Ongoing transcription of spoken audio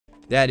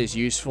That is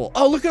useful.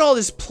 Oh, look at all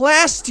this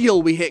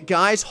plasteel we hit,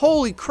 guys.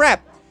 Holy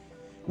crap.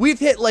 We've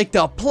hit like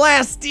the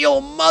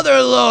plasteel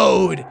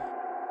motherload.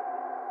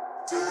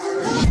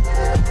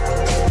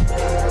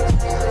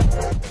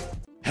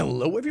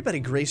 Hello everybody,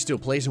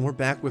 GrayStillPlays, and we're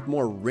back with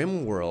more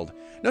Rimworld.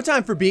 No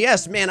time for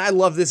BS, man, I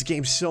love this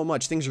game so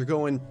much. Things are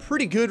going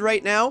pretty good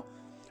right now.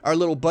 Our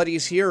little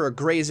buddies here are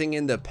grazing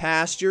in the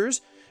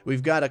pastures.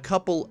 We've got a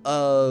couple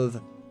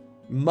of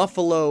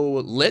muffalo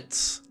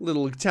lits,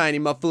 little tiny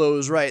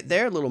muffalos right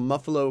there, little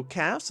muffalo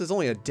calves. It's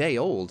only a day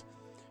old.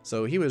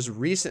 So he was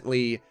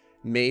recently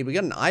made. We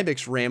got an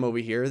ibex ram over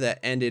here that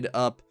ended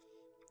up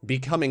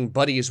becoming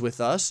buddies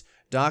with us.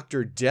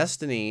 Dr.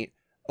 Destiny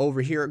over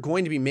here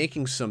going to be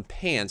making some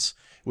pants,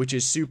 which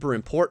is super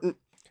important.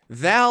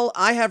 Val,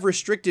 I have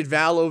restricted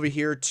Val over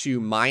here to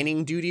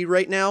mining duty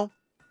right now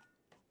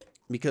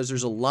because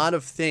there's a lot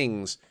of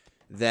things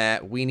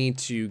that we need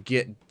to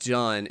get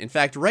done. In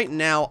fact, right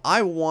now,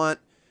 I want,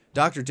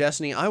 Dr.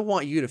 Destiny, I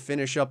want you to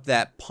finish up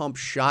that pump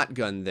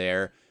shotgun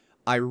there.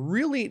 I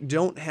really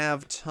don't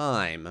have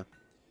time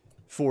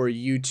for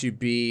you to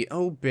be,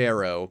 oh,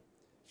 Barrow,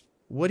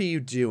 what are you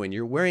doing?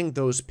 You're wearing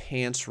those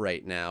pants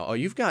right now. Oh,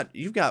 you've got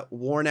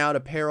worn out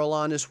apparel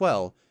on as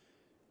well.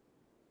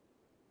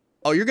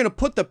 Oh, you're gonna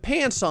put the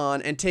pants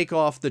on and take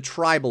off the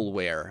tribal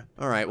wear.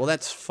 All right, well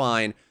that's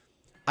fine.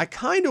 I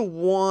kind of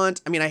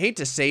want, I mean, I hate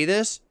to say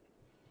this,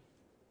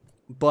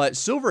 but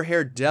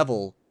Silver-Haired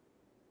Devil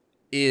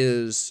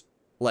is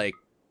like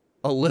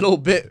a little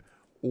bit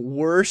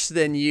worse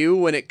than you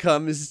when it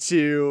comes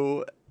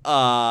to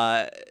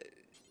going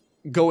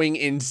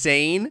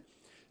insane.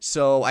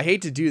 So, I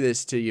hate to do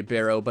this to you,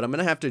 Barrow, but I'm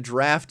going to have to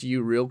draft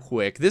you real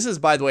quick. This is,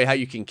 by the way, how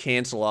you can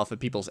cancel off of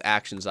people's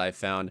actions, I've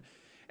found.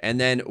 And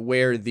then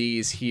wear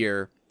these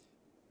here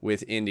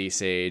with Indie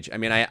Sage. I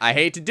mean, I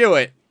hate to do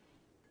it,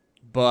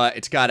 but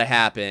it's got to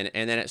happen.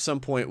 And then at some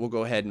point, we'll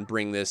go ahead and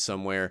bring this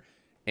somewhere.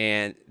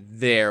 And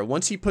there.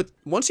 Once he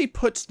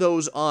puts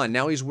those on,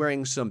 now he's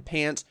wearing some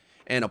pants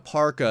and a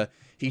parka.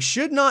 He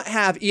should not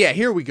have, yeah,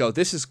 here we go.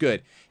 This is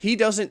good. He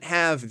doesn't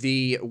have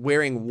the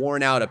wearing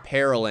worn out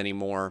apparel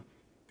anymore.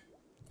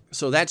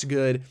 So that's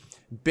good.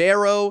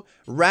 Barrow,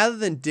 rather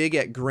than dig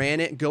at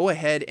granite, go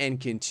ahead and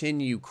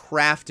continue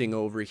crafting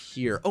over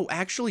here. Oh,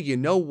 actually, you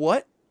know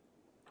what?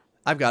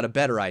 I've got a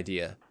better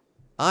idea.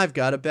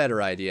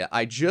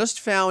 I just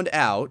found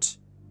out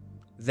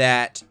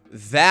that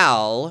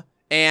Val,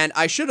 and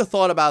I should have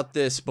thought about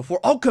this before.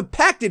 Oh,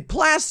 compacted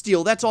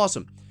plasteel. That's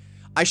awesome.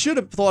 I should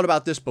have thought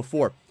about this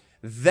before.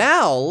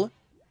 Val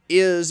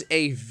is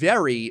a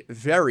very,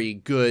 very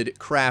good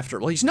crafter.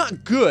 Well, he's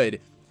not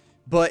good,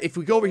 but if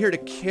we go over here to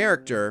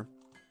character,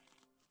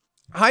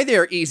 hi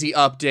there, easy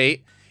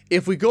update.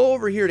 If we go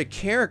over here to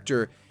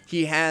character,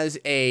 he has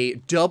a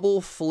double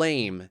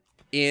flame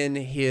in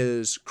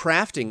his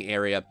crafting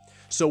area.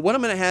 So what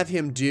I'm going to have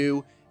him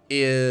do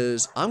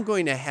is I'm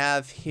going to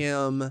have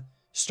him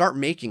start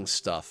making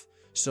stuff.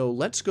 So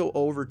let's go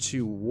over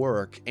to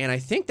work. And I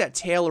think that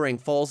tailoring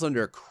falls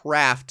under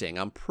crafting.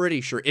 I'm pretty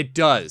sure it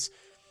does.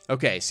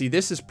 Okay, see,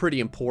 this is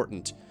pretty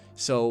important.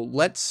 So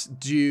let's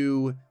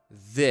do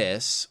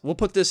this. We'll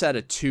put this at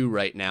a 2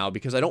 right now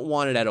because I don't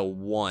want it at a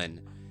 1.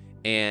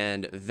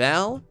 And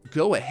Val,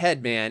 go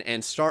ahead, man,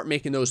 and start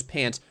making those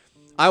pants.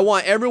 I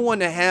want everyone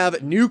to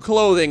have new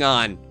clothing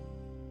on.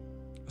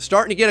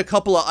 Starting to get a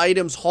couple of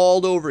items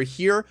hauled over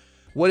here.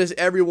 What is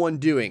everyone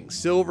doing?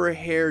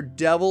 Silver-Haired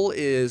Devil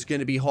is going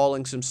to be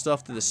hauling some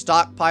stuff to the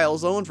stockpile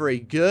zone. Very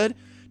good.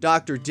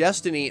 Dr.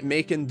 Destiny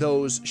making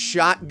those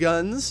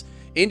shotguns.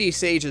 Indie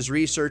Sage is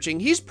researching.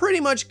 He's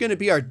pretty much going to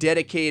be our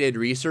dedicated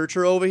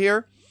researcher over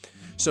here.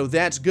 So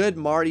that's good.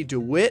 Marty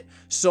DeWitt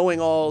sewing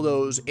all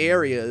those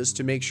areas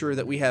to make sure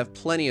that we have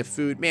plenty of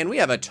food. Man, we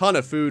have a ton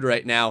of food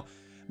right now.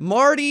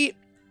 Marty,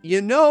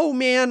 you know,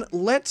 man,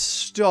 let's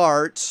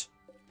start.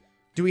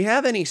 Do we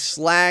have any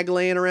slag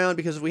laying around?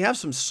 Because if we have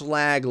some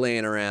slag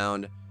laying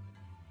around,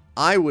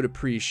 I would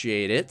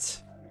appreciate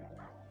it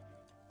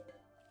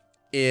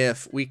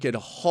if we could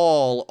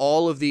haul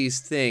all of these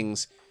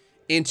things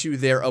into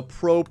their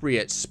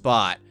appropriate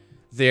spot.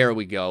 There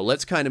we go.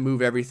 Let's kind of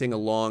move everything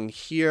along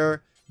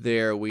here.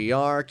 There we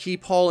are.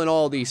 Keep hauling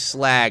all these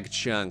slag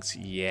chunks.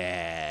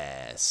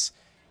 Yes.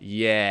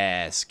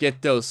 Yes.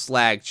 Get those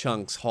slag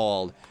chunks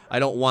hauled. I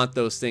don't want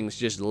those things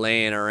just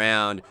laying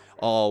around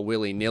all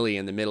willy-nilly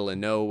in the middle of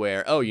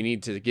nowhere. Oh, you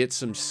need to get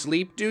some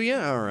sleep, do you?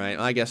 Alright,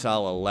 I guess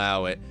I'll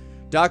allow it.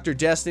 Dr.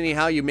 Destiny,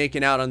 how you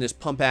making out on this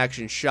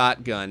pump-action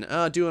shotgun?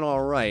 Doing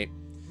alright.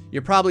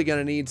 You're probably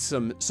going to need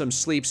some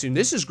sleep soon.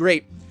 This is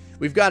great.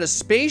 We've got a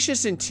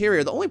spacious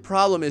interior. The only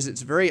problem is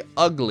it's very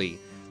ugly.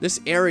 This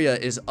area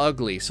is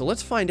ugly, so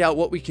let's find out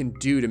what we can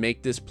do to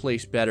make this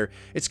place better.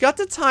 It's got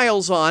the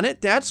tiles on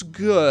it. That's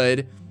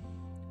good.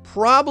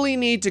 Probably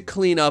need to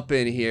clean up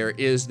in here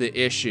is the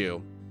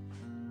issue.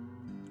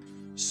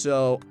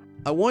 So,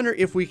 I wonder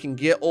if we can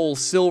get old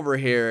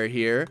Silverhair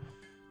here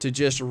to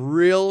just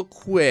real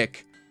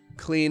quick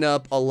clean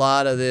up a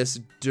lot of this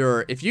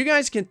dirt. If you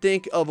guys can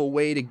think of a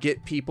way to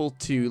get people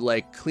to,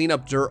 like, clean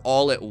up dirt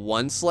all at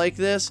once like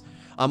this,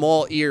 I'm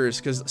all ears,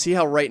 because see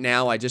how right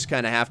now I just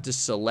kind of have to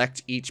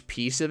select each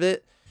piece of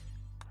it?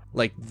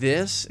 Like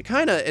this?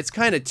 It's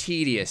kind of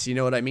tedious, you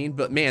know what I mean?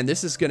 But man,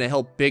 this is going to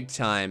help big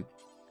time.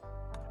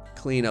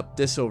 Clean up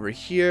this over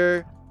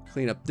here.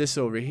 Clean up this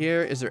over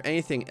here. Is there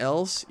anything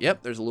else?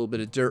 Yep, there's a little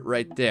bit of dirt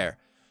right there.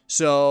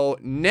 So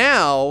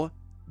now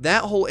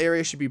that whole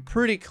area should be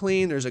pretty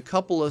clean. There's a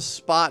couple of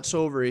spots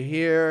over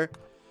here.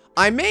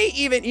 I may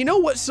even, you know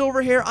what,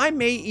 Silverhair? I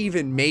may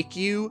even make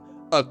you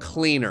a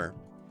cleaner.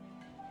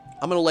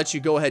 I'm going to let you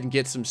go ahead and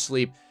get some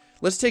sleep.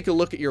 Let's take a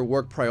look at your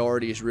work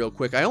priorities real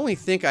quick. I only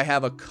think I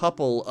have a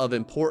couple of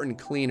important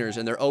cleaners,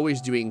 and they're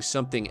always doing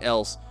something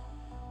else.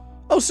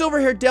 Oh,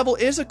 Silverhair Devil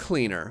is a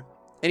cleaner,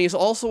 and he's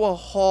also a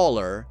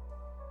hauler,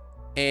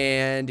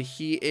 and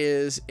he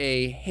is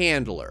a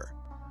handler.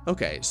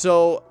 Okay,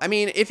 so, I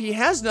mean, if he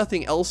has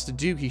nothing else to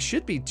do, he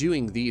should be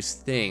doing these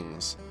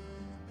things.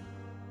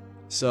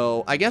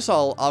 So, I guess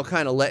I'll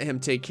kind of let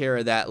him take care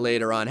of that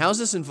later on. How's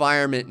this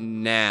environment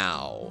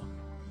now?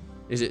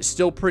 Is it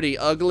still pretty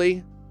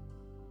ugly?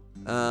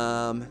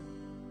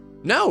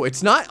 No,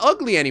 it's not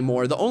ugly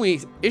anymore. The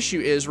only issue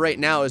is right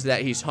now is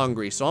that he's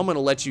hungry. So I'm going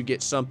to let you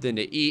get something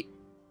to eat.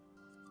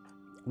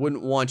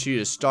 Wouldn't want you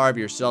to starve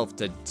yourself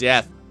to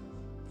death.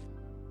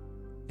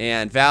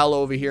 And Val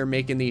over here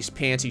making these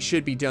pants. He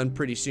should be done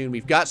pretty soon.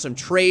 We've got some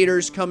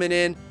traders coming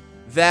in.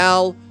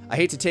 Val, I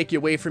hate to take you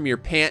away from your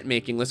pant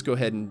making. Let's go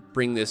ahead and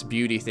bring this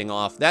beauty thing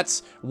off.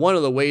 That's one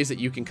of the ways that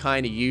you can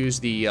kind of use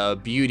the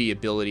beauty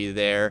ability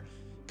there.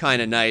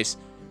 Kind of nice.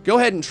 Go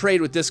ahead and trade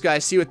with this guy,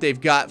 see what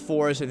they've got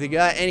for us. If they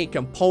got any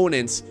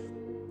components,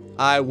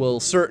 I will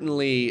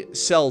certainly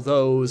sell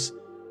those.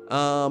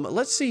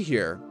 Let's see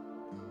here.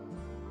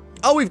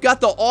 Oh, we've got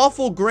the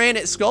awful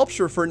granite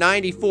sculpture for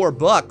 94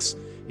 bucks.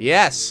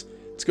 Yes,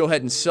 let's go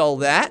ahead and sell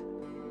that.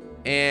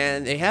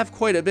 And they have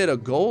quite a bit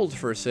of gold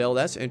for sale.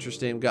 That's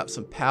interesting. We've got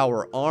some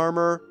power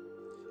armor.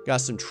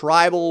 Got some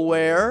tribal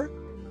wear.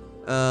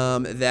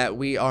 That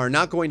we are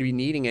not going to be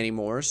needing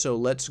anymore. So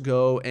let's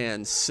go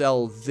and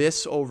sell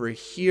this over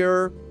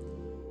here.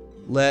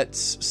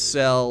 Let's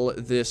sell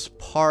this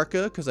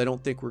parka, because I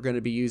don't think we're going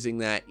to be using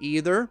that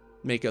either.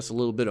 Make us a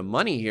little bit of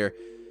money here.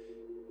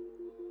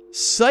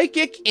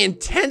 Psychic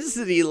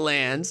intensity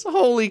lands.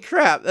 Holy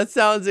crap, that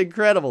sounds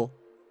incredible.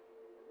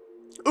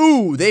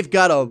 Ooh, they've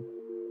got a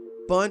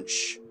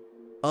bunch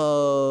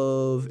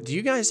of... Do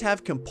you guys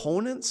have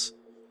components?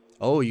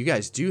 Oh, you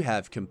guys do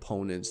have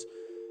components.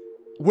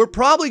 We're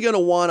probably going to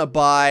want to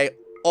buy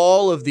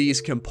all of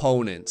these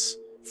components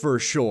for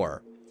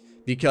sure.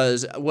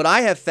 Because what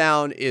I have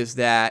found is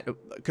that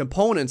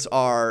components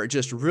are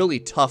just really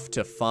tough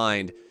to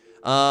find.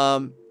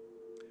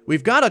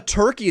 We've got a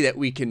turkey that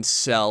we can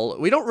sell.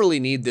 We don't really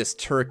need this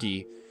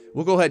turkey.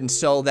 We'll go ahead and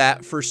sell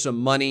that for some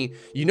money.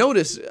 You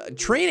notice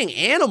training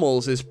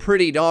animals is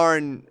pretty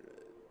darn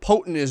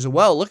potent as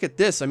well. Look at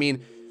this. I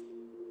mean...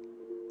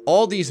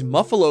 all these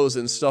muffalos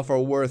and stuff are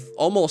worth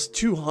almost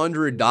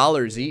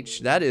 $200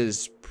 each. That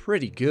is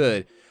pretty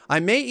good. I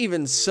may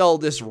even sell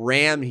this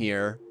ram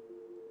here.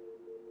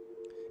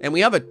 And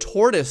we have a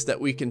tortoise that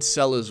we can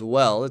sell as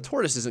well. The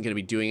tortoise isn't going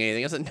to be doing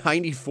anything. That's a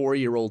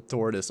 94-year-old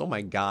tortoise. Oh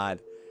my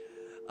god.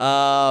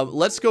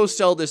 Let's go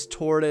sell this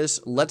tortoise.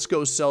 Let's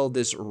go sell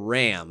this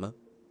ram.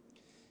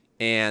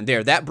 And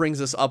there, that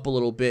brings us up a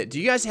little bit. Do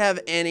you guys have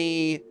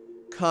any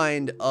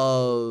kind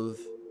of...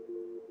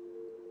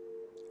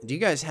 do you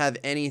guys have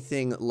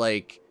anything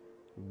like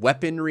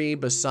weaponry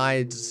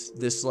besides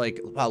this,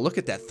 like, wow, look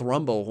at that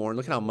thrumbo horn.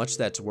 Look at how much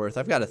that's worth.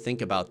 I've got to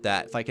think about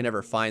that if I can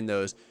ever find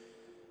those.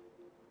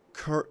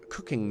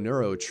 Cooking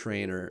neuro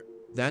trainer.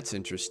 That's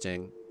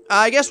interesting.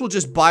 I guess we'll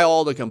just buy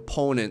all the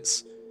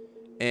components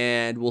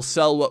and we'll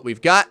sell what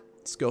we've got.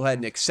 Let's go ahead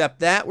and accept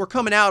that. We're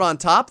coming out on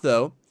top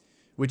though,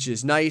 which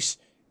is nice.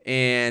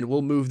 And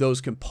we'll move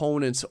those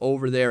components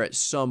over there at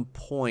some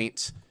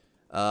point.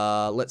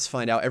 Let's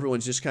find out.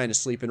 Everyone's just kind of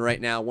sleeping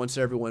right now. Once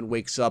everyone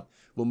wakes up,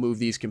 we'll move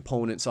these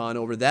components on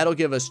over. That'll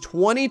give us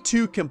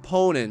 22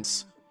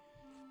 components.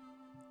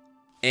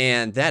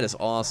 And that is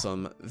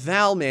awesome.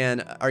 Val,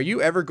 man, are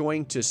you ever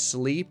going to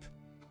sleep?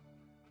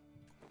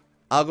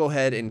 I'll go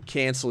ahead and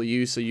cancel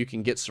you so you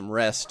can get some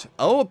rest.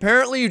 Oh,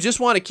 apparently you just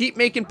want to keep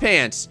making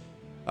pants.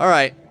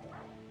 Alright.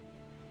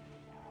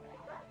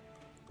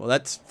 Well,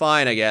 that's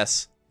fine, I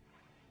guess.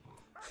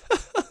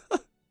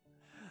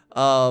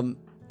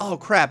 Oh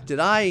crap, did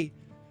I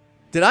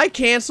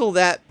cancel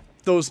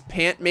those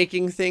pant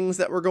making things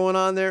that were going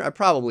on there? I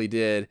probably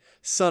did.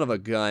 Son of a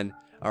gun.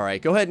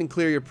 Alright, go ahead and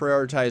clear your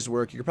prioritized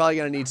work. You're probably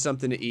going to need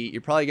something to eat.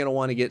 You're probably going to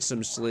want to get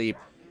some sleep.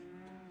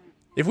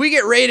 If we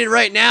get raided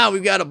right now,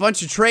 we've got a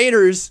bunch of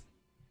traders.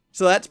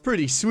 So that's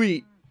pretty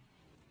sweet.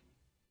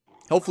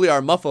 Hopefully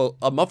our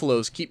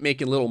muffalos keep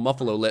making little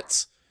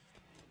muffalolets.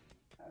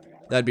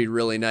 That'd be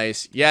really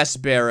nice. Yes,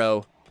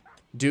 Barrow.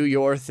 Do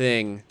your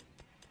thing.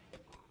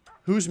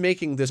 Who's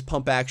making this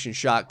pump action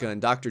shotgun?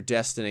 Dr.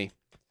 Destiny.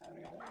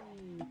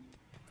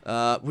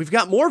 We've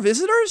got more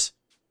visitors?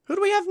 Who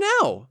do we have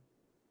now?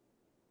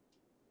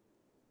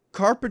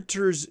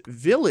 Carpenter's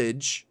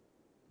Village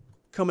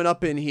coming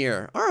up in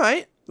here.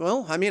 Alright.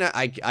 well, I mean,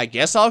 I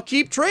guess I'll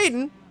keep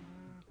trading.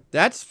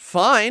 That's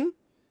fine.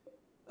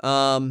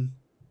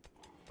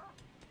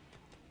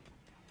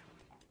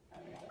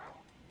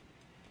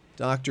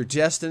 Dr.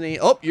 Destiny.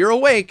 Oh, you're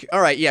awake.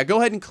 All right, yeah, go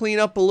ahead and clean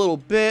up a little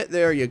bit.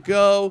 There you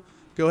go.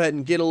 Go ahead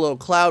and get a little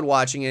cloud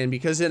watching in,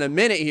 because in a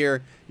minute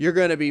here, you're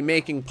going to be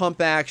making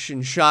pump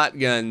action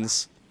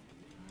shotguns.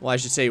 Well, I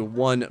should say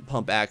one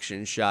pump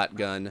action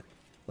shotgun.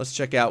 Let's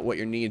check out what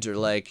your needs are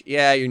like.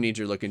 Yeah, your needs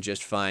are looking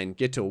just fine.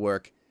 Get to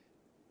work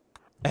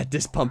at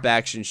this pump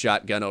action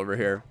shotgun over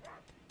here.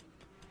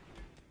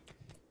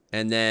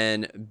 And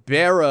then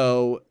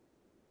Barrow,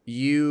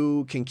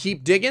 you can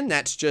keep digging.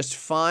 That's just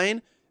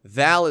fine.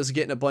 Val is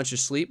getting a bunch of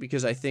sleep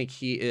because I think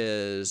he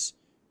is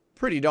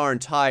pretty darn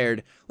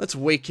tired. Let's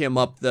wake him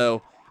up,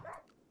 though.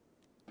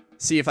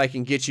 See if I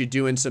can get you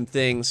doing some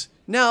things.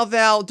 Now,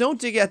 Val, don't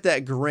dig at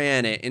that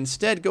granite.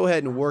 Instead, go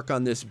ahead and work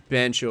on this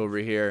bench over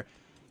here.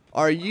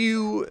 Are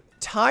you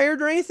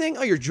tired or anything?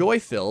 Oh, you're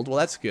joy-filled. Well,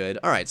 that's good.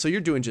 All right, so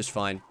you're doing just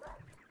fine.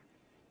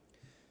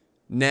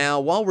 Now,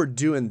 while we're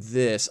doing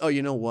this... Oh,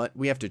 you know what?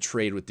 We have to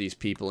trade with these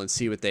people and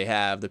see what they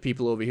have. The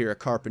people over here at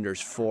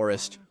Carpenter's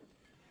Forest.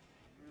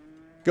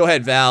 Go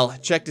ahead, Val.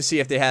 Check to see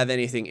if they have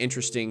anything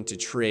interesting to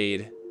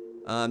trade.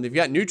 They've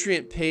got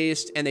nutrient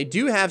paste, and they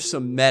do have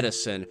some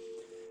medicine.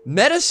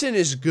 Medicine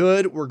is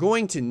good. We're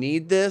going to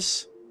need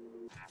this.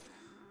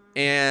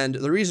 And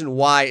the reason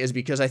why is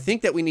because I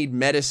think that we need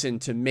medicine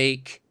to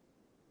make...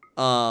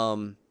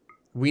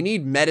 we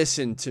need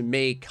medicine to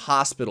make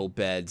hospital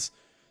beds.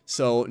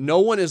 So no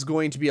one is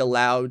going to be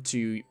allowed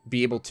to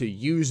be able to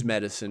use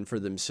medicine for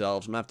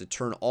themselves. I'm going to have to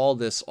turn all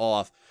this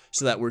off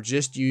so that we're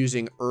just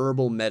using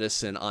herbal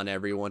medicine on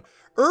everyone.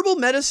 Herbal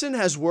medicine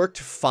has worked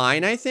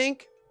fine, I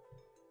think.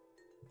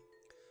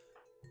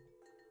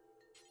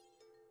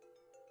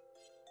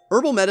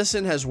 Herbal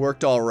medicine has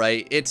worked all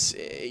right. It's,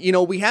 you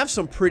know, we have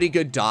some pretty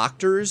good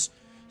doctors,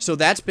 so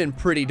that's been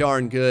pretty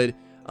darn good.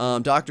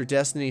 Dr.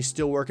 Destiny's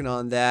still working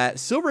on that.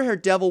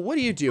 Silver-haired devil, what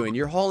are you doing?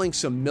 You're hauling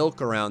some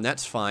milk around.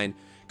 That's fine.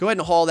 Go ahead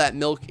and haul that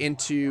milk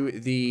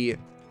into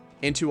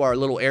our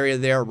little area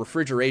there,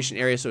 refrigeration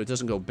area, so it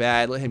doesn't go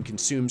bad. Let him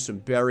consume some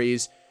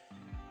berries.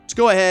 Let's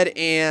go ahead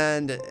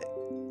and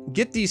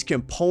get these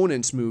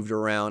components moved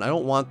around. I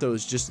don't want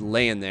those just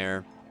laying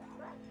there.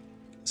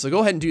 So go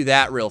ahead and do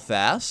that real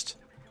fast.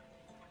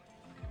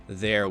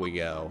 There we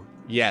go.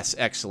 Yes,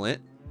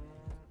 excellent.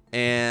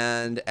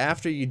 And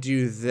after you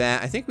do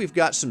that, I think we've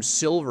got some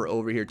silver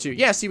over here too.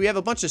 Yeah, see, we have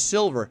a bunch of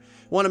silver.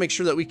 Want to make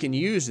sure that we can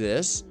use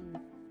this.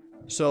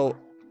 So,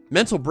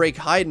 mental break,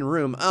 hide in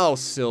room. Oh,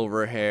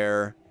 silver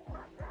hair.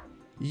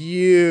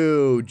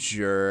 You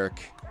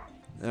jerk.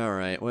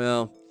 Alright,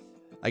 well,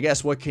 I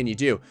guess what can you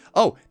do?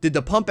 Oh, did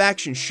the pump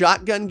action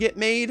shotgun get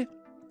made?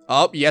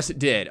 Oh, yes it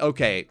did.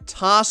 Okay,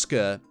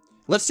 Tosca.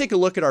 Let's take a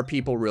look at our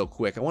people real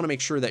quick. I want to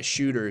make sure that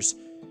shooters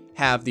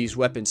have these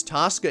weapons.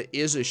 Tosca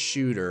is a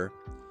shooter,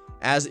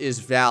 as is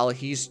Val.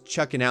 He's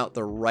chucking out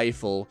the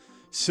rifle.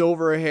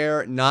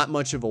 Silverhair, not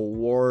much of a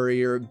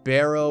warrior.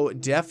 Barrow,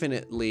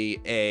 definitely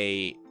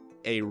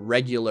a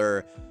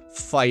regular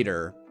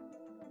fighter.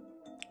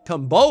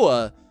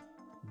 Kamboa,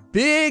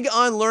 big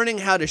on learning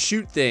how to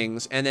shoot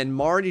things. And then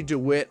Marty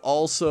DeWitt,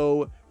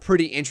 also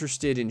pretty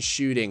interested in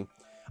shooting.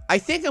 I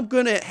think I'm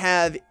going to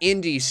have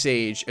Indy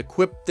Sage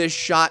equip this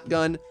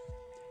shotgun.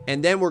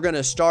 And then we're going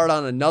to start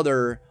on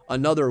another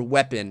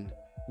weapon.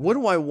 What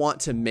do I want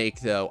to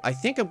make, though? I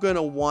think I'm going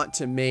to want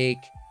to make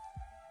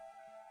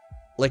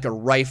like a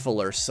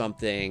rifle or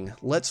something.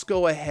 Let's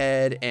go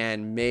ahead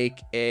and make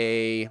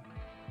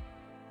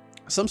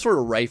some sort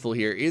of rifle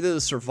here. Either the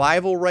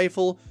survival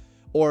rifle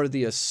or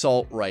the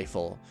assault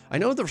rifle. I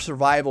know the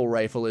survival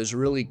rifle is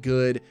really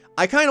good.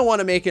 I kind of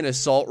want to make an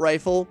assault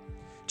rifle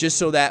just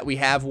so that we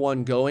have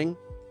one going.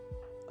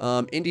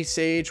 Indy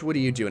Sage, what are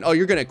you doing? Oh,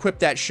 you're going to equip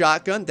that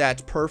shotgun.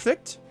 That's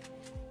perfect.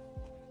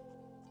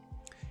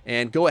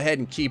 And go ahead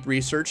and keep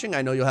researching.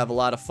 I know you'll have a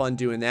lot of fun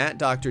doing that.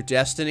 Dr.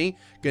 Destiny,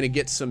 going to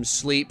get some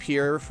sleep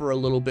here for a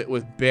little bit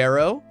with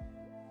Barrow.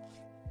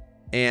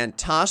 And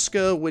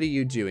Tosca, what are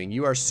you doing?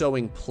 You are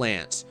sowing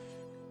plants.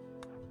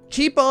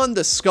 Keep on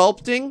the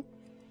sculpting.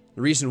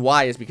 The reason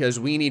why is because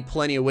we need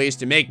plenty of ways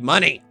to make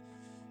money.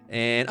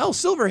 And, oh,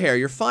 Silverhair,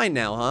 you're fine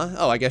now, huh?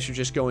 Oh, I guess you're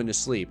just going to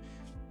sleep.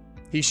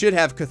 He should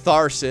have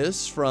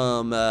catharsis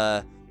from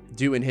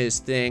doing his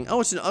thing.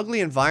 Oh, it's an ugly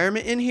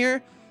environment in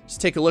here? Let's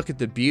take a look at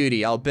the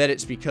beauty. I'll bet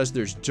it's because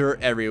there's dirt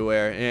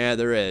everywhere. Yeah,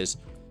 there is.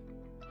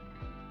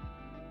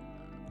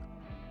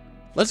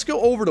 Let's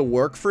go over to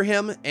work for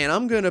him, and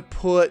I'm going to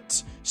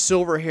put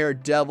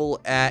Silverhaired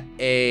Devil at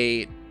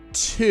a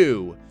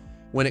 2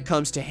 when it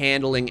comes to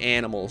handling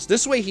animals.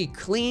 This way he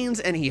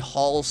cleans and he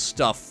hauls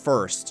stuff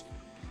first,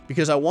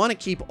 because I want to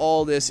keep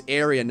all this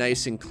area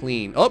nice and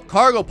clean. Oh,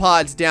 cargo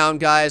pod's down,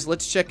 guys.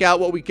 Let's check out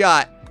what we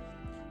got.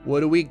 What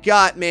do we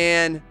got,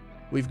 man?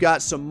 We've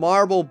got some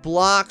marble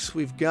blocks.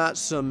 We've got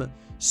some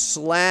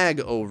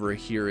slag over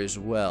here as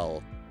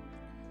well.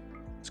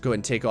 Let's go ahead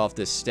and take off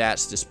this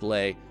stats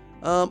display.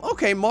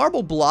 Okay,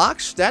 marble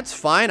blocks. That's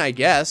fine, I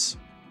guess.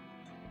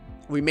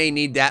 We may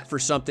need that for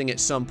something at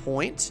some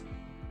point.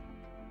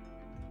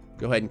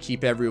 Go ahead and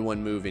keep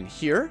everyone moving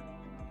here.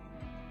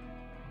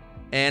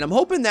 And I'm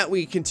hoping that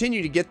we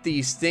continue to get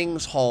these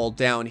things hauled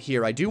down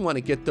here. I do want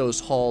to get those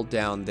hauled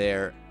down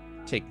there.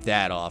 Take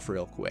that off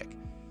real quick.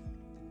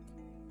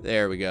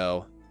 There we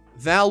go.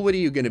 Val, what are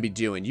you going to be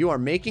doing? You are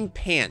making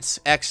pants.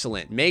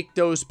 Excellent. Make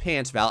those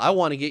pants, Val. I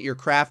want to get your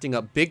crafting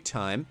up big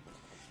time.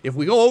 If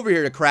we go over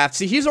here to craft,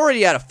 see, he's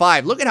already at a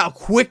 5. Look at how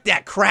quick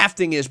that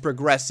crafting is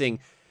progressing,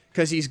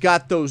 because he's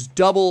got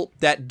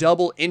that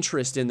double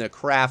interest in the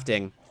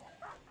crafting.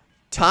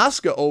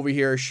 Tosca over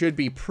here should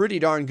be pretty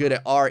darn good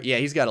at art. Yeah,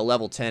 he's got a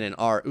level 10 in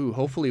art. Ooh,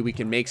 hopefully we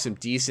can make some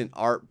decent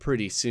art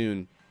pretty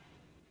soon.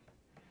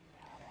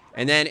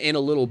 And then in a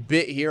little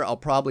bit here, I'll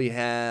probably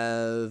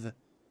have,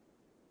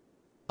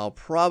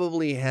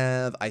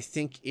 I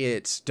think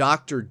it's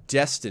Dr.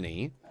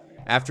 Destiny.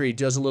 After he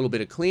does a little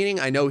bit of cleaning.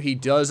 I know he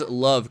does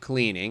love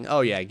cleaning.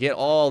 Oh yeah, get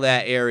all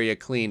that area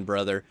clean,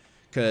 brother.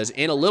 Because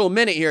in a little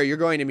minute here, you're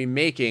going to be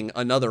making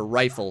another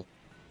rifle.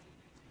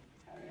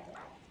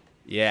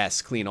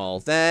 Yes, clean all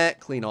that,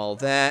 clean all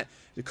that.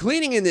 The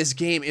cleaning in this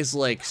game is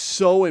like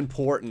so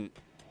important.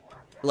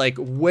 Like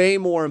way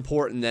more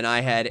important than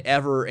I had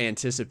ever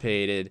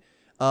anticipated.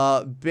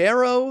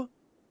 Barrow,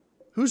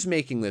 who's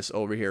making this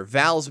over here?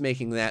 Val's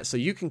making that, so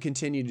you can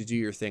continue to do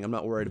your thing. I'm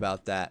not worried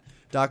about that.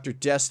 Dr.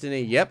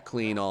 Destiny, yep,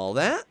 clean all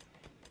that.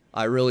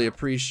 I really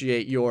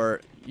appreciate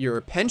your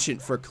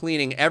penchant for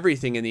cleaning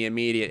everything in the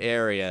immediate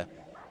area.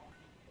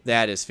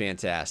 That is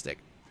fantastic.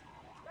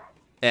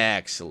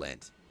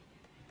 Excellent.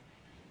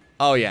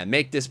 Oh yeah,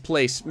 make this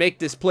place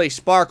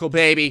sparkle,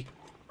 baby.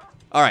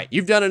 All right,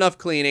 you've done enough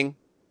cleaning.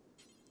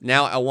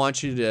 Now I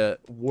want you to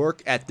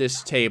work at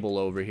this table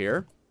over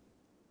here.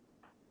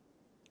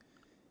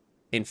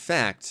 In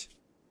fact,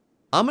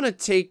 I'm going to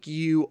take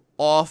you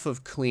off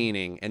of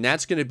cleaning, and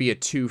that's going to be a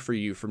 2 for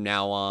you from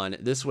now on.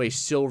 This way,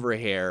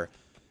 Silverhair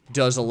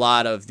does a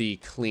lot of the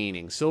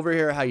cleaning.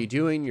 Silverhair, how you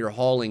doing? You're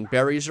hauling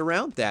berries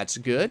around. That's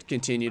good.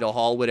 Continue to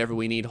haul whatever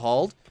we need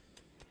hauled.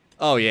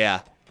 Oh,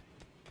 yeah.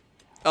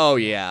 Oh,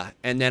 yeah.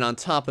 And then on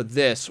top of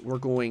this, we're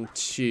going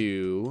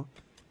to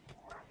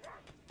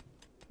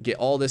get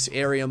all this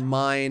area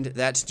mined.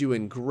 That's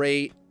doing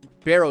great.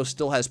 Barrow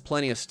still has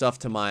plenty of stuff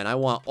to mine. I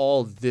want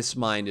all this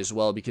mined as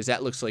well because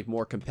that looks like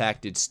more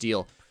compacted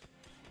steel.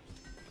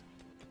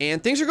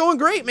 And things are going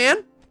great,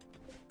 man.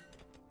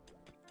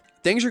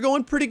 Things are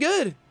going pretty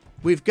good.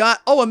 We've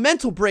got, oh, a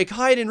mental break,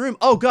 hide in room.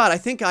 Oh, God, I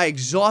think I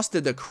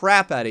exhausted the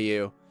crap out of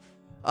you.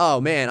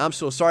 Oh, man, I'm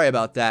so sorry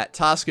about that.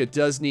 Tosca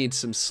does need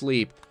some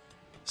sleep.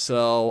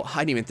 So, I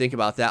didn't even think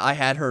about that. I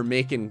had her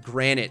making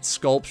granite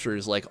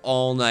sculptures, like,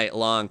 all night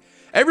long.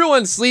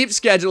 Everyone's sleep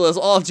schedule is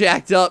all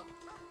jacked up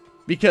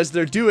because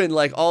they're doing,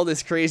 like, all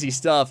this crazy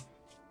stuff.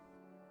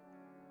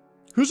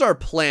 Who's our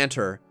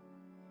planter?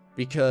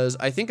 Because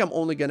I think I'm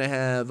only going to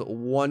have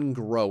one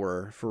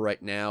grower for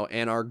right now.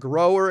 And our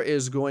grower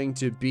is going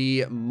to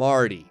be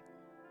Marty.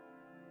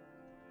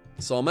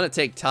 So I'm going to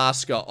take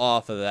Tosca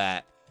off of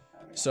that.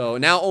 So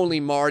now only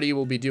Marty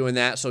will be doing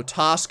that. So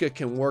Tosca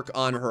can work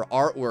on her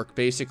artwork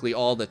basically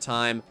all the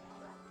time.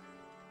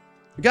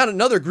 We got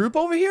another group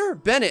over here?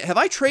 Bennett, have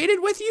I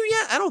traded with you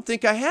yet? I don't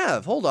think I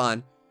have. Hold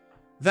on.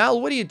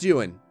 Val, what are you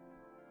doing?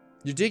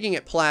 You're digging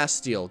at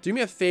Plasteel. Do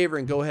me a favor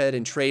and go ahead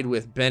and trade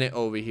with Bennett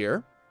over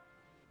here.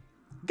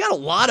 Got a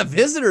lot of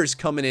visitors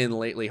coming in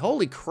lately.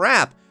 Holy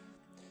crap.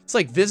 It's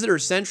like visitor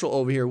central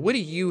over here. What do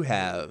you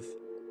have?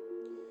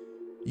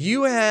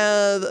 You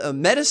have a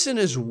medicine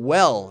as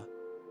well.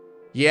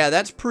 Yeah,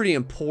 that's pretty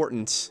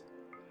important.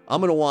 I'm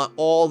going to want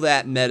all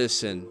that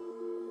medicine.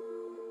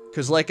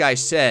 Because like I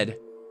said,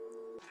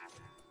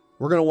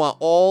 we're going to want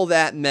all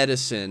that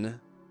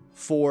medicine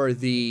for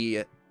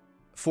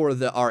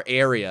our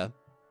area.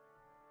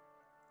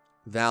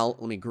 Val,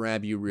 let me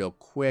grab you real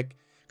quick.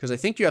 Because I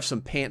think you have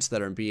some pants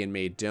that are being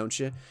made, don't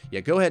you?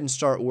 Yeah, go ahead and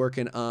start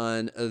working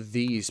on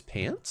these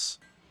pants.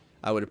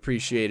 I would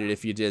appreciate it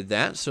if you did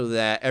that so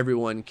that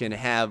everyone can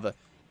have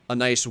a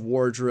nice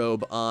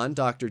wardrobe on.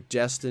 Dr.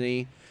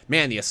 Destiny.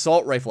 Man, the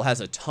assault rifle has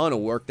a ton of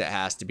work that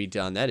has to be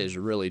done. That is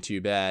really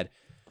too bad.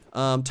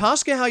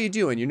 Tosca, how you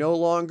doing? You're no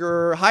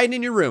longer hiding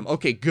in your room.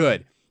 Okay,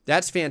 good.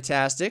 That's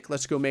fantastic.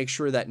 Let's go make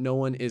sure that no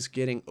one is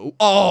getting...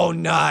 Oh,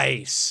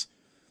 nice!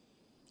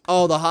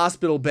 Oh, the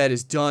hospital bed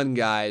is done,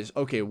 guys.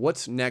 Okay,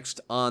 what's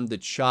next on the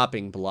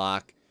chopping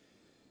block?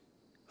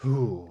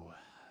 Ooh.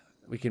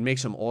 We can make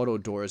some auto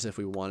doors if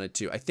we wanted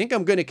to. I think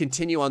I'm going to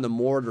continue on the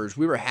mortars.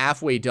 We were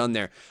halfway done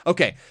there.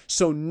 Okay,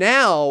 so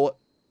now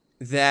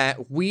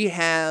that we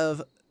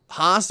have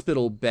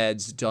hospital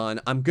beds done,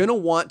 I'm going to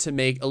want to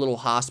make a little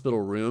hospital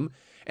room.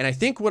 And I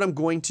think what I'm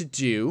going to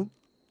do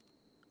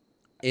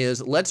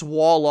is let's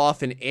wall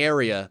off an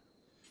area.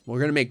 We're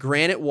going to make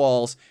granite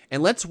walls,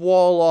 and let's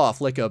wall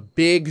off like a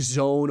big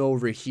zone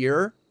over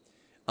here.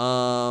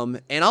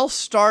 And I'll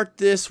start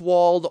this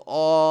walled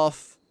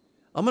off.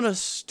 I'm going to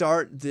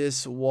start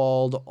this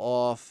walled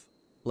off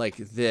like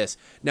this.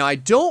 Now, I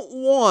don't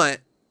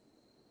want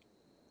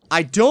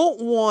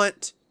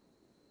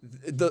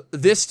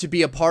this to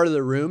be a part of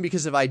the room,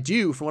 because if I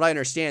do, from what I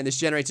understand, this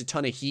generates a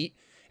ton of heat.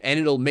 and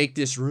it'll make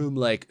this room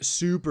like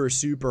super,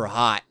 super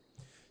hot.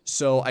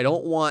 So I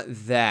don't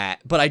want that,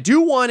 but I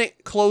do want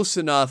it close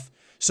enough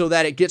so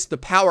that it gets the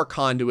power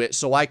conduit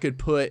so I could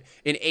put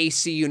an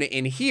AC unit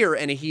in here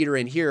and a heater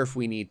in here if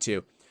we need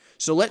to.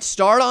 So let's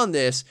start on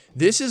this.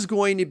 This is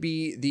going to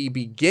be the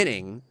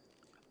beginning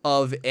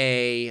of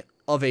a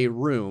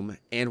room,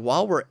 and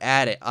while we're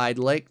at it, I'd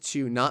like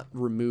to not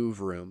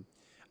remove room.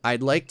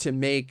 I'd like to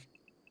make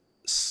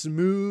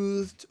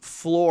smoothed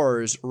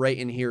floors right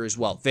in here as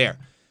well. There.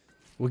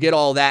 We'll get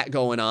all that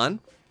going on.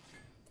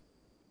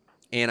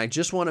 And I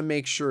just want to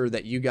make sure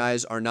that you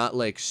guys are not,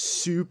 like,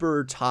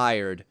 super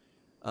tired.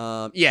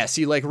 Yeah,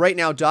 see, like, right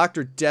now,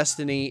 Dr.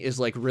 Destiny is,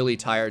 like, really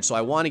tired. So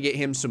I want to get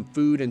him some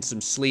food and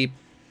some sleep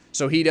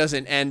so he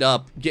doesn't end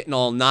up getting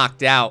all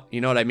knocked out.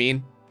 You know what I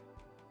mean?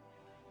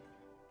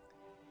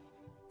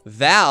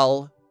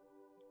 Val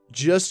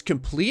just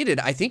completed,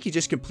 I think he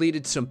just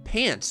completed some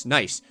pants.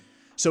 Nice.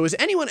 So is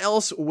anyone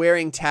else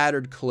wearing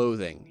tattered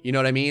clothing? You know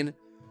what I mean?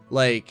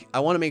 Like, I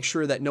want to make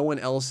sure that no one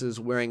else is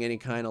wearing any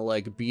kind of,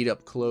 like,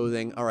 beat-up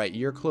clothing. All right,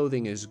 your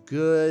clothing is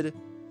good.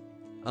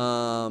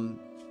 I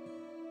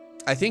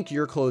think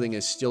your clothing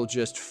is still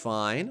just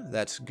fine.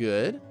 That's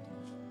good.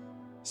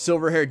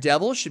 Silver-haired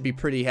devil should be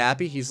pretty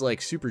happy. He's,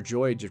 like, super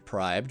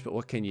joy-deprived, but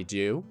what can you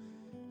do?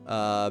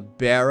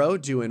 Barrow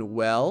doing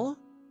well.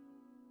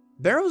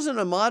 Barrow's in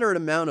a moderate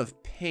amount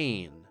of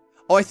pain.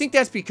 Oh, I think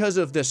that's because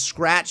of the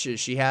scratches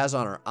she has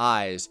on her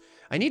eyes.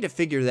 I need to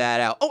figure that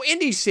out. Oh,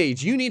 Indy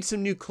Sage, you need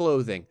some new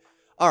clothing.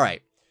 All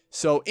right,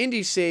 so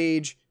Indy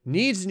Sage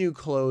needs new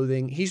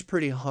clothing. He's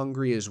pretty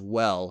hungry as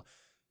well.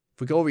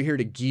 If we go over here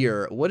to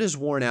gear, what is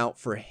worn out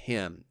for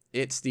him?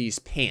 It's these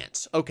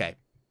pants. Okay.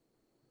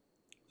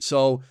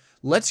 So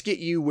let's get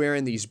you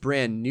wearing these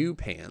brand new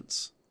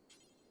pants.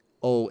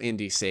 Oh,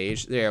 Indy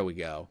Sage. There we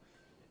go.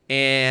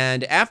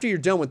 And after you're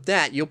done with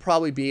that, you'll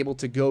probably be able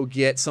to go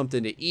get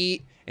something to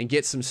eat and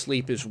get some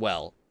sleep as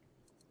well.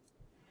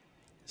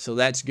 So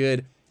that's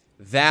good.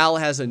 Val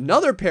has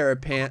another pair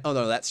of pants. Oh,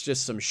 no, that's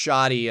just some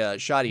shoddy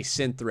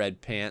synth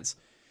thread pants.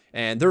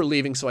 And they're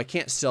leaving, so I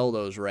can't sell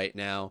those right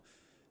now.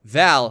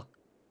 Val,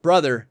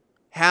 brother,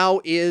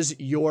 how is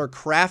your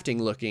crafting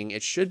looking?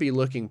 It should be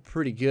looking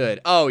pretty good.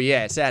 Oh,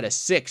 yeah, it's at a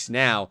 6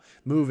 now.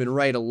 Moving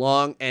right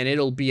along, and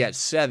it'll be at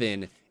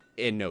 7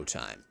 in no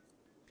time.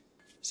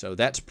 So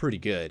that's pretty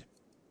good.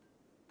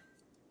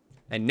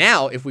 And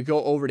now, if we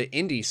go over to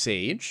Indy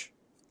Sage,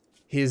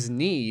 his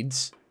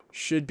needs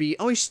should be...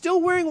 Oh, he's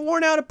still wearing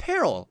worn out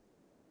apparel.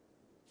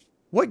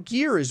 What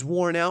gear is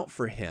worn out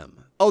for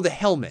him? Oh, the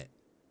helmet.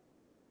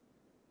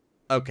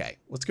 Okay,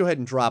 let's go ahead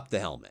and drop the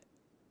helmet.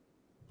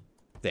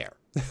 There.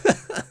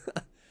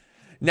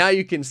 Now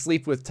you can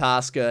sleep with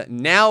Tosca.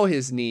 Now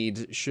his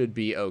needs should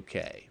be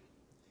okay.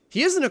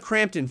 He is in a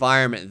cramped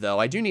environment, though.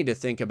 I do need to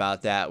think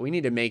about that. We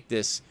need to make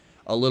this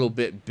a little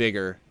bit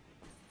bigger.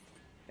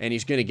 And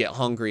he's going to get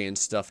hungry and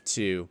stuff,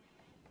 too.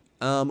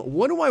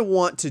 What do I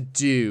want to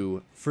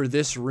do for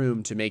this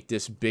room to make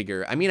this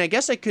bigger? I mean, I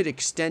guess I could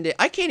extend it.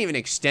 I can't even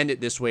extend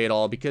it this way at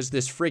all because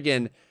this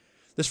friggin'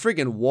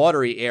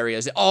 watery area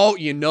is... Oh,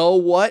 you know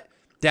what?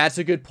 That's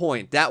a good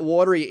point. That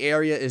watery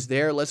area is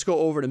there. Let's go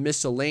over to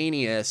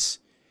miscellaneous.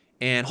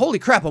 And holy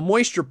crap, a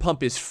moisture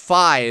pump is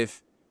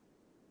 5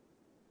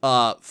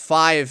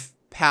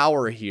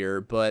 power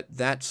here, but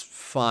that's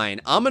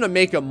fine. I'm going to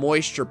make a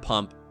moisture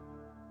pump.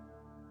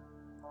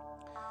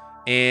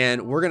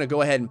 And we're going to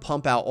go ahead and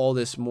pump out all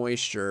this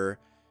moisture.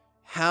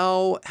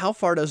 How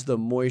far does the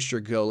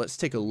moisture go? Let's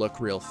take a look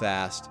real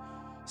fast.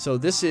 So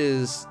this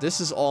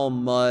is all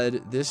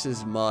mud. This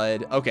is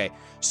mud. Okay,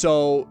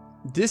 so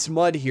this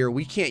mud here,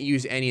 we can't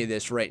use any of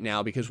this right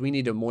now because we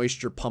need to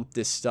moisture pump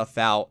this stuff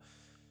out.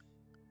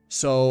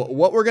 So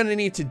what we're going to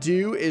need to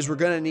do is we're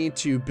going to need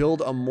to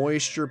build a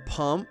moisture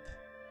pump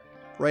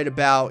right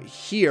about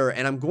here.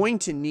 And I'm going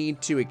to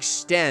need to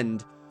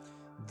extend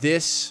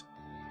this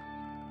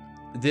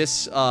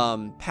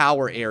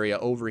power area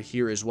over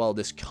here as well,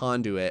 this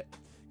conduit.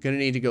 Gonna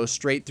need to go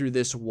straight through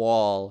this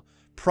wall,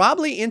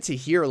 probably into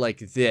here like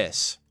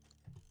this.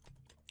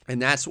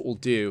 And that's what we'll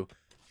do.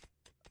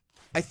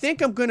 I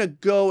think I'm gonna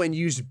go and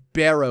use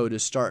Barrow to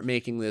start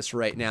making this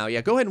right now.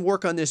 Yeah, go ahead and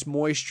work on this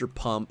moisture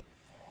pump.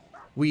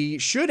 We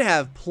should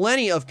have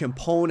plenty of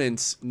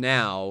components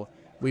now.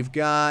 We've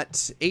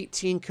got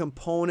 18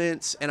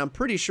 components, and I'm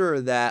pretty sure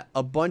that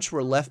a bunch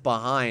were left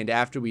behind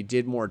after we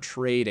did more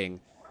trading.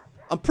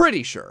 I'm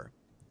pretty sure.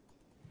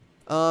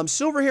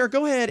 Silverhair,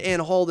 go ahead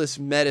and haul this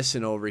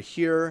medicine over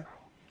here.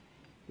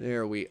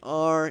 There we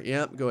are.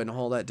 Yep, go ahead and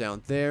haul that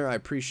down there. I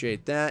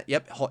appreciate that.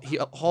 Yep,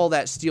 haul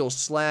that steel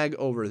slag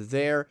over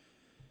there.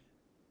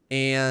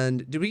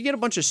 And did we get a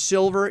bunch of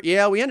silver?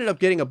 Yeah, we ended up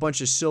getting a bunch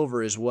of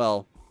silver as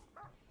well.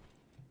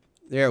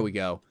 There we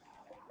go.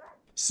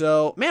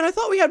 So, man, I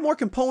thought we had more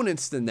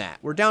components than that.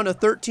 We're down to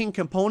 13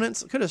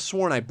 components. I could have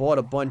sworn I bought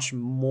a bunch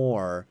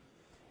more.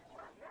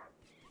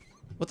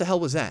 What the hell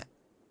was that?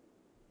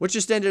 What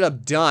just ended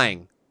up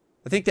dying?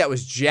 I think that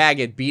was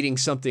Jagged beating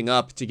something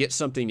up to get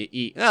something to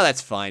eat. Oh,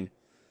 that's fine.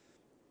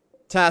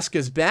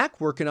 Tasca's back,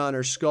 working on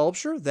her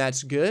sculpture.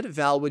 That's good.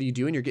 Val, what are you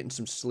doing? You're getting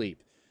some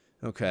sleep.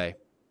 Okay.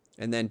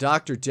 And then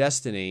Dr.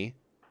 Destiny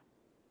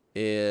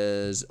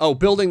is... Oh,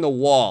 building the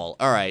wall.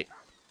 All right.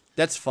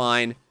 That's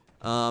fine.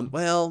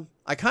 Well,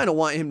 I kind of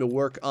want him to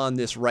work on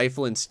this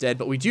rifle instead,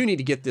 but we do need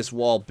to get this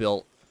wall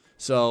built.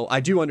 So I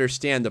do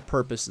understand the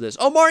purpose of this.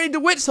 Oh, Marnie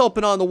DeWitt's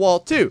helping on the wall,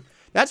 too.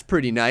 That's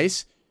pretty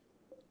nice.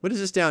 What is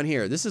this down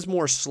here? This is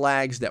more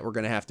slags that we're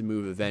going to have to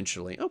move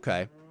eventually.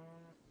 Okay.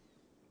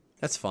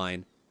 That's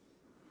fine.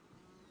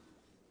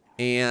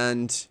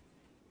 And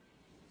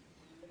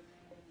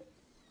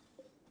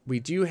we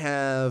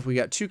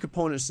got 2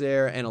 components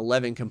there and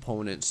 11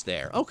 components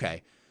there.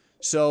 Okay.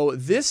 So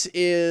this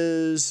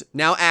is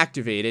now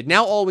activated.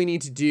 Now all we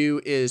need to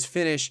do is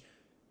finish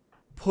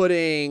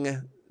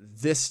putting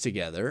this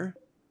together.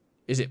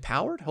 Is it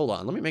powered? Hold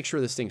on. Let me make sure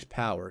this thing's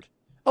powered.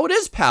 Oh, it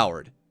is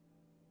powered.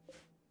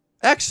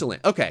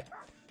 Excellent. Okay.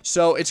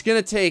 So it's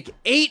going to take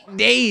 8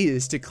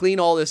 days to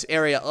clean all this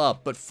area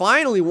up. But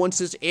finally, once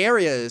this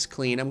area is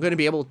clean, I'm going to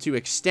be able to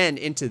extend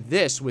into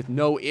this with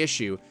no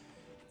issue.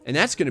 And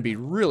that's going to be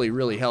really,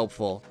 really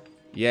helpful.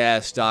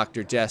 Yes,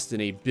 Dr.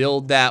 Destiny.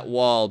 Build that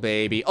wall,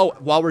 baby. Oh,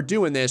 while we're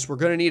doing this, we're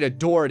going to need a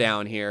door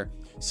down here.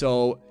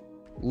 So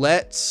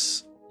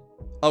let's...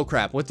 Oh,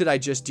 crap. What did I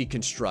just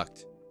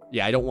deconstruct?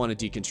 Yeah, I don't want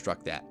to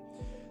deconstruct that.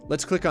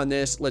 Let's click on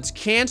this. Let's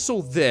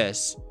cancel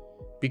this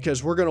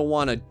because we're going to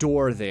want a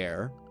door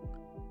there.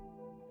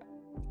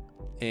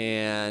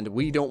 And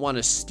we don't want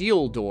a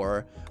steel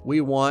door.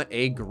 We want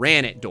a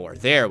granite door.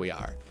 There we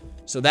are.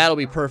 So that'll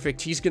be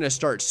perfect. He's going to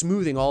start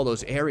smoothing all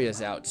those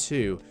areas out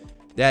too.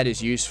 That is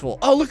useful.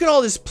 Oh, look at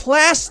all this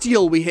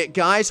plasteel we hit,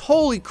 guys.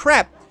 Holy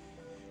crap.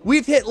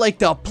 We've hit like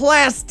the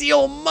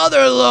plasteel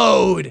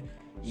motherload.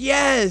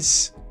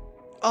 Yes.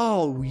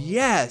 Oh,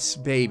 yes,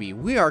 baby.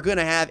 We are going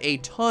to have a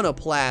ton of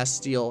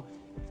plasteel.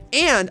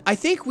 And I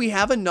think we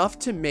have enough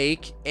to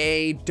make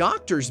a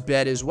doctor's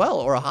bed as well,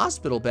 or a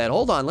hospital bed.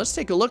 Hold on, let's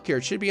take a look here.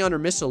 It should be under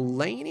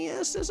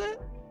miscellaneous, is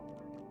it?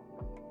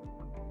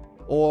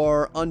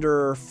 Or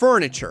under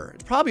furniture.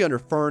 It's probably under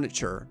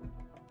furniture.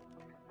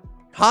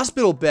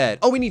 Hospital bed.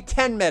 Oh, we need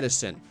 10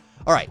 medicine.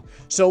 All right,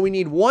 so we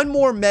need 1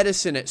 more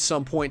medicine at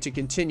some point to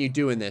continue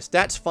doing this.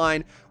 That's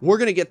fine. We're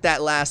going to get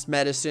that last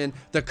medicine.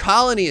 The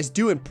colony is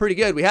doing pretty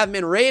good. We haven't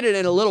been raided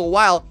in a little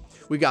while.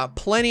 We got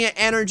plenty of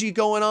energy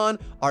going on.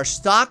 Our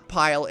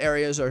stockpile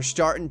areas are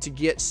starting to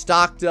get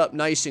stocked up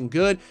nice and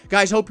good.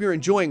 Guys, hope you're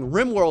enjoying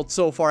Rimworld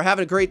so far.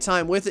 Having a great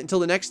time with it. Until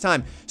the next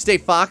time, stay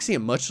foxy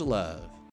and much love.